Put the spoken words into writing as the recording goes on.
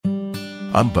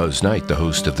I'm Buzz Knight, the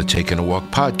host of the Taking a Walk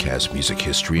podcast, Music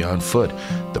History on Foot,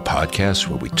 the podcast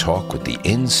where we talk with the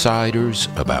insiders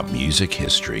about music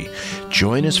history.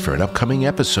 Join us for an upcoming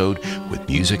episode with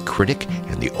music critic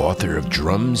and the author of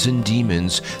Drums and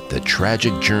Demons, The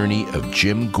Tragic Journey of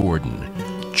Jim Gordon,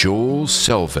 Joel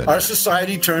Selvin. Our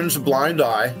society turns a blind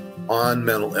eye on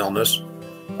mental illness,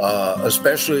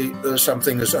 especially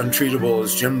something as untreatable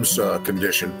as Jim's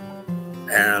condition.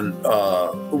 And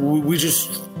we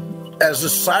just, as a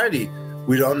society,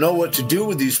 we don't know what to do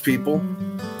with these people.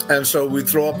 And so we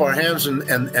throw up our hands and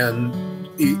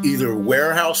either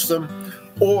warehouse them,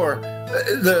 or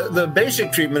the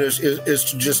basic treatment is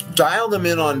to just dial them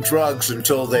in on drugs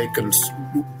until they can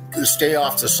stay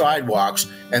off the sidewalks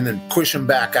and then push them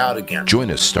back out again.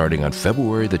 Join us starting on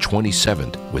February the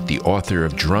 27th with the author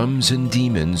of Drums and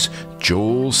Demons,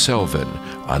 Joel Selvin,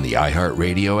 on the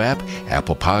iHeartRadio app,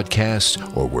 Apple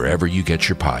Podcasts, or wherever you get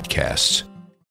your podcasts.